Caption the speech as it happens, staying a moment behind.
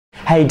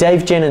Hey,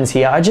 Dave Jennings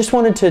here. I just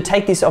wanted to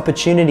take this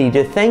opportunity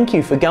to thank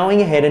you for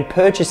going ahead and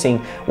purchasing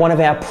one of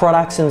our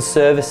products and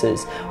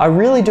services. I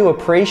really do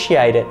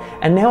appreciate it,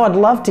 and now I'd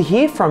love to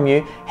hear from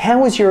you.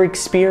 How was your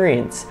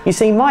experience? You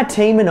see, my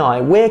team and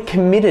I, we're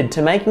committed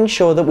to making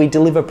sure that we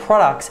deliver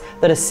products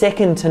that are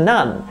second to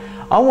none.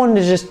 I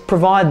wanted to just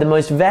provide the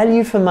most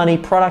value for money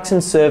products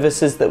and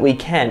services that we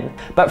can.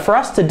 But for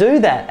us to do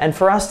that and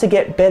for us to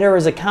get better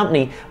as a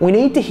company, we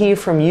need to hear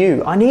from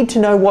you. I need to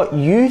know what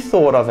you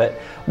thought of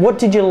it. What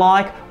did you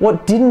like?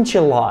 What didn't you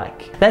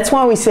like? That's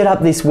why we set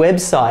up this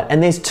website,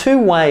 and there's two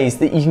ways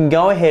that you can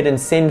go ahead and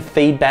send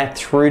feedback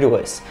through to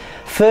us.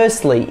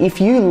 Firstly, if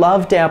you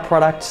loved our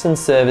products and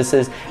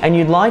services and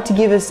you'd like to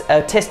give us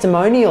a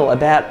testimonial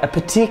about a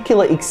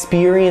particular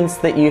experience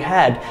that you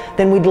had,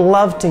 then we'd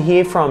love to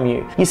hear from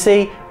you. You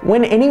see,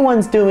 when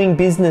anyone's doing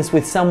business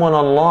with someone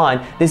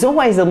online, there's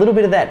always a little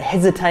bit of that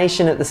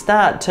hesitation at the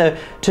start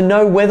to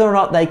know whether or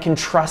not they can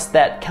trust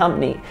that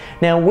company.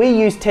 Now, we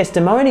use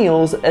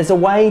testimonials as a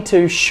way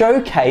to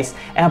showcase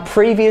our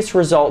previous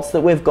results that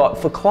we've got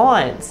for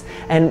clients,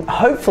 and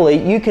hopefully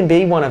you can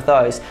be one of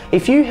those.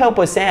 If you help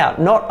us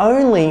out, not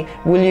only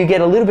will you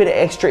get a little bit of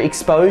extra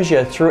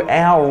exposure through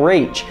our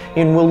reach,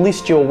 and we'll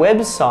list your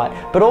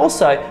website, but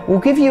also we'll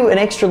give you an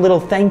extra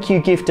little thank you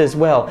gift as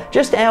well.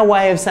 Just our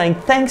way of saying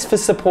thanks for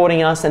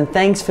supporting us and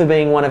thanks for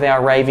being one of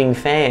our raving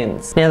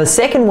fans. Now, the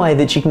second way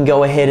that you can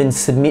go ahead and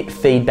submit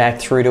feedback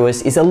through to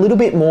us is a little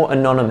bit more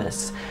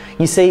anonymous.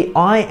 You see,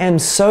 I am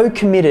so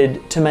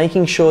committed to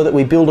making sure that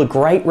we build a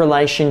great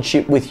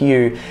relationship with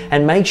you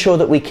and make sure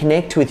that we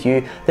connect with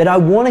you, that I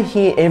want to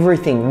hear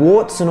everything,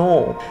 warts and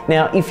all.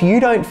 Now, if you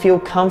don't feel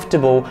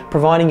comfortable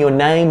providing your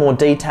name or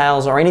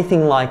details or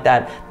anything like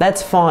that,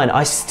 that's fine.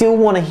 I still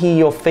want to hear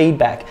your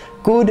feedback.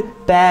 Good,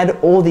 bad,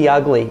 or the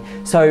ugly.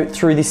 So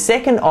through the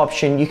second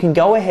option, you can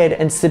go ahead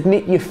and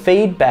submit your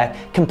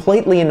feedback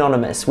completely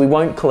anonymous. We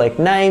won't collect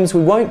names,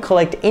 we won't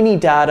collect any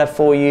data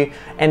for you,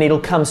 and it'll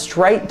come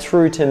straight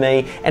through to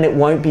me and it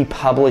won't be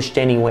published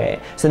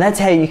anywhere. So that's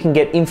how you can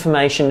get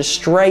information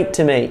straight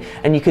to me,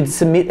 and you can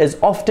submit as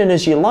often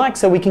as you like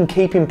so we can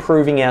keep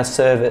improving our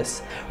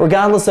service.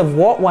 Regardless of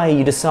what way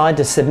you decide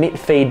to submit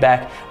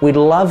feedback, we'd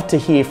love to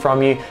hear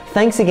from you.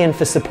 Thanks again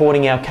for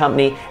supporting our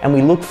company, and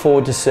we look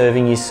forward to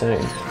serving you soon.